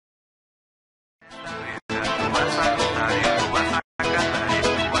vas a notar y tú vas a cantar y tú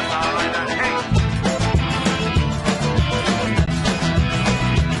vas a bailar. ¡Hey!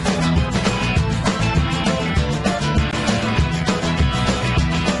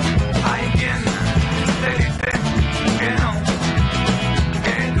 Hay quien te dice que no,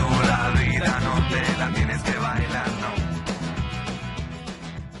 que tú la vida no te la tienes que bailar, no.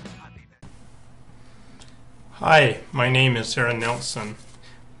 Hi, my name is Aaron Nelson.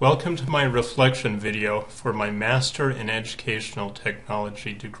 Welcome to my reflection video for my Master in Educational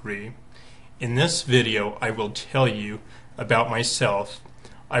Technology degree. In this video, I will tell you about myself.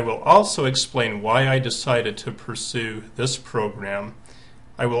 I will also explain why I decided to pursue this program.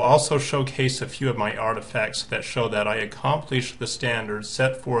 I will also showcase a few of my artifacts that show that I accomplished the standards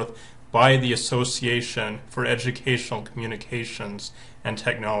set forth by the Association for Educational Communications and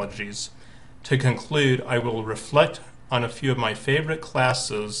Technologies. To conclude, I will reflect on a few of my favorite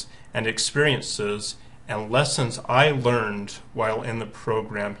classes and experiences and lessons I learned while in the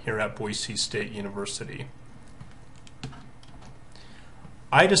program here at Boise State University.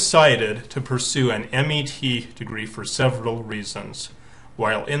 I decided to pursue an MET degree for several reasons.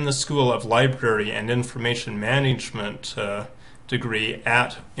 While in the School of Library and Information Management degree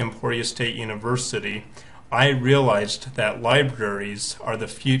at Emporia State University, I realized that libraries are the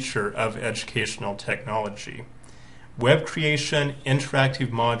future of educational technology. Web creation, interactive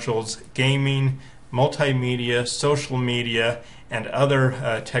modules, gaming, multimedia, social media, and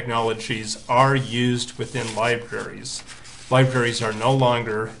other technologies are used within libraries. Libraries are no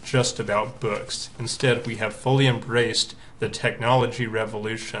longer just about books. Instead, we have fully embraced the technology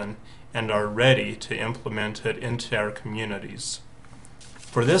revolution and are ready to implement it into our communities.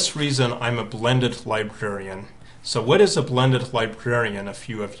 For this reason, I'm a blended librarian. So what is a blended librarian, a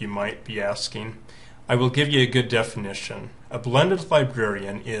few of you might be asking? I will give you a good definition. A blended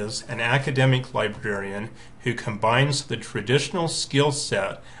librarian is an academic librarian who combines the traditional skill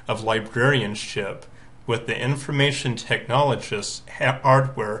set of librarianship with the information technologist's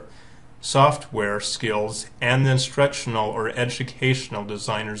hardware, software skills, and the instructional or educational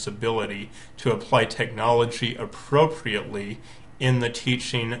designer's ability to apply technology appropriately in the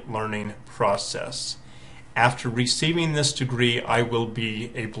teaching-learning process. After receiving this degree, I will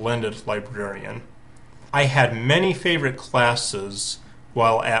be a blended librarian. I had many favorite classes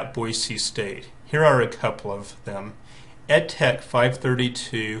while at Boise State. Here are a couple of them: EdTech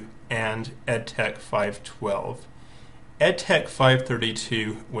 532 and EdTech 512. EdTech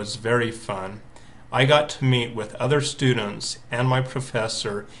 532 was very fun. I got to meet with other students and my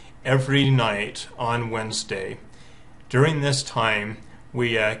professor every night on Wednesday. During this time,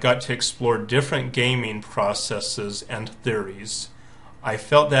 we got to explore different gaming processes and theories. I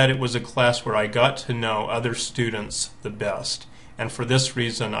felt that it was a class where I got to know other students the best, and for this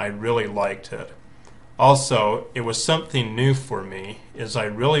reason I really liked it. Also, it was something new for me, as I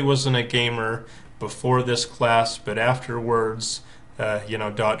really wasn't a gamer before this class, but afterwards,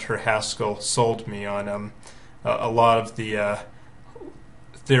 Dr. Haskell sold me on a lot of the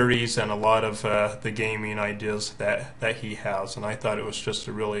theories and a lot of the gaming ideas that he has, and I thought it was just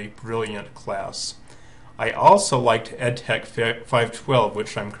a really brilliant class. I also liked EdTech 512,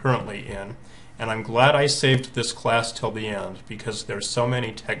 which I'm currently in, and I'm glad I saved this class till the end because there's so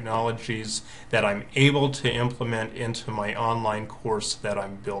many technologies that I'm able to implement into my online course that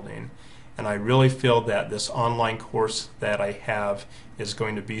I'm building. And I really feel that this online course that I have is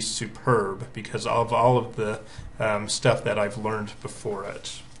going to be superb because of all of the stuff that I've learned before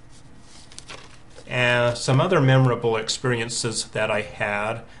it. And some other memorable experiences that I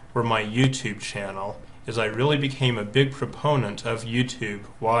had were my YouTube channel, as I really became a big proponent of YouTube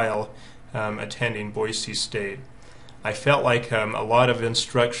while attending Boise State. I felt like a lot of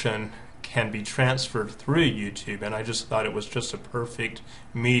instruction can be transferred through YouTube, and I just thought it was just a perfect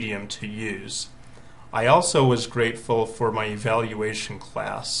medium to use. I also was grateful for my evaluation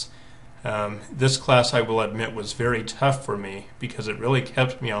class. This class, I will admit, was very tough for me because it really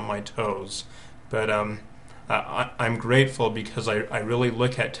kept me on my toes. But I'm grateful because I really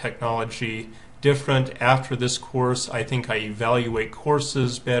look at technology different after this course. I think I evaluate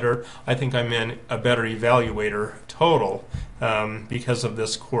courses better. I think I'm a better evaluator total because of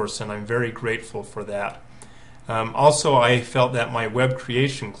this course, and I'm very grateful for that. Also, I felt that my web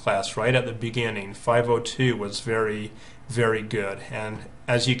creation class right at the beginning, 502, was very, very good. And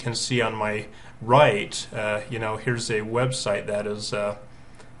as you can see on my right, here's a website that is, or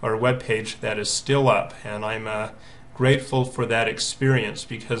a web page that is still up, and I'm grateful for that experience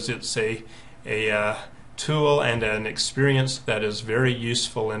because it's a tool and an experience that is very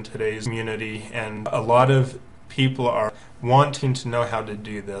useful in today's community, and a lot of people are wanting to know how to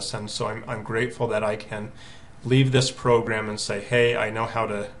do this, and so I'm grateful that I can leave this program and say, hey, I know how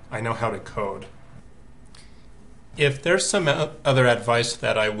to code. If there's some other advice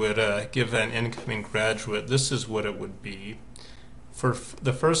that I would give an incoming graduate, this is what it would be. For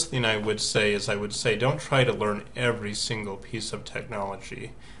the first thing I would say is don't try to learn every single piece of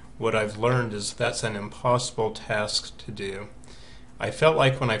technology. What I've learned is that's an impossible task to do. I felt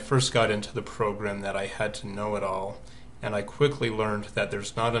like when I first got into the program that I had to know it all, and I quickly learned that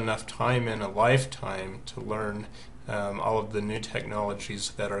there's not enough time in a lifetime to learn all of the new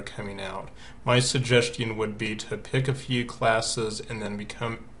technologies that are coming out. My suggestion would be to pick a few classes and then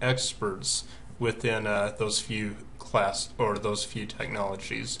become experts within those few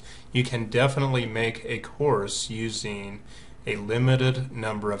technologies. You can definitely make a course using a limited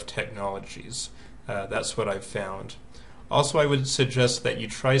number of technologies. That's what I've found. Also, I would suggest that you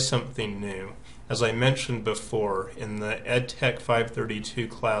try something new. As I mentioned before, in the EdTech 532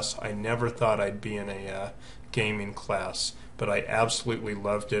 class, I never thought I'd be in a gaming class, but I absolutely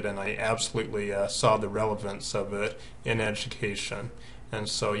loved it, and I absolutely saw the relevance of it in education. And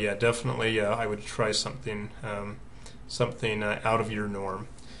so, yeah, definitely I would try something out of your norm.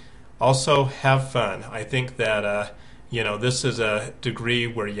 Also, have fun. I think that this is a degree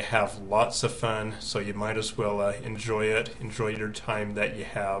where you have lots of fun, so you might as well enjoy it, enjoy your time that you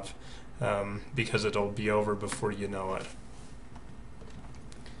have, because it'll be over before you know it.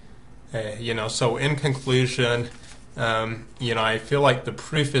 So in conclusion, I feel like the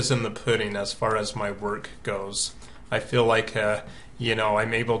proof is in the pudding as far as my work goes. I feel like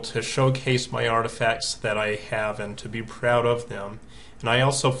I'm able to showcase my artifacts that I have and to be proud of them. And I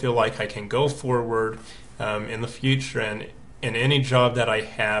also feel like I can go forward in the future and in any job that I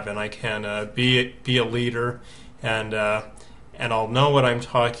have, and I can be a leader, and I'll know what I'm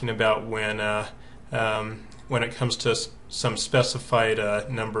talking about when it comes to some specified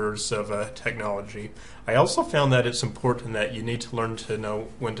numbers of technology. I also found that it's important that you need to learn to know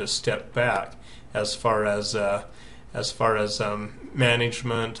when to step back as far as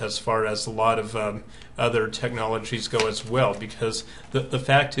management, as far as a lot of other technologies go as well, because the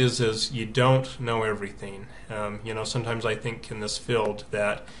fact is you don't know everything. Sometimes I think in this field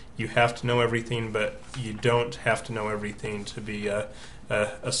that you have to know everything, but you don't have to know everything to be a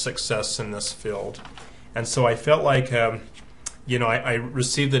success in this field. And so I felt like I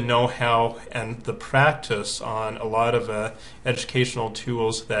received the know-how and the practice on a lot of educational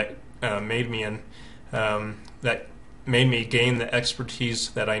tools that made me gain the expertise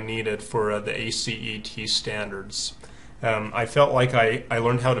that I needed for the ACET standards. I felt like I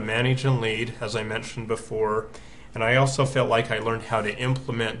learned how to manage and lead, as I mentioned before, and I also felt like I learned how to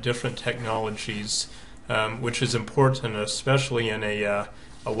implement different technologies, which is important, especially in a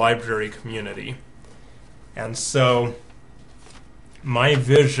library community. And so my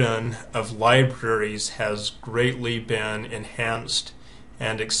vision of libraries has greatly been enhanced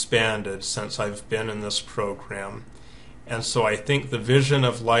and expanded since I've been in this program. And so I think the vision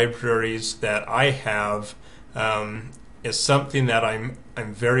of libraries that I have is something that I'm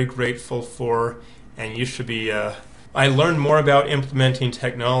very grateful for, and you should be. I learned more about implementing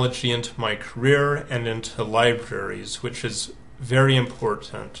technology into my career and into libraries, which is very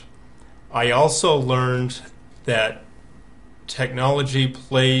important. I also learned that technology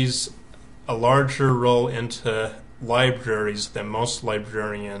plays a larger role into libraries than most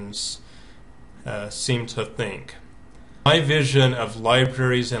librarians seem to think. My vision of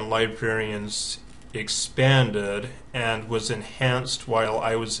libraries and librarians expanded and was enhanced while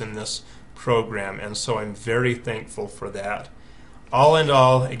I was in this program, and so I'm very thankful for that. All in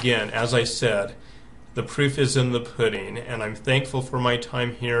all, again, as I said, the proof is in the pudding, and I'm thankful for my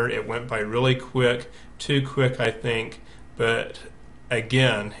time here. It went by really quick, too quick, I think, but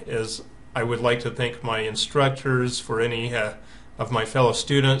again, I would like to thank my instructors, for any of my fellow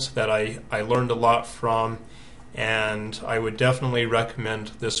students that I learned a lot from, and I would definitely recommend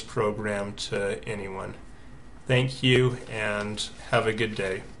this program to anyone. Thank you, and have a good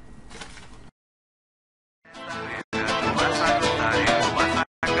day.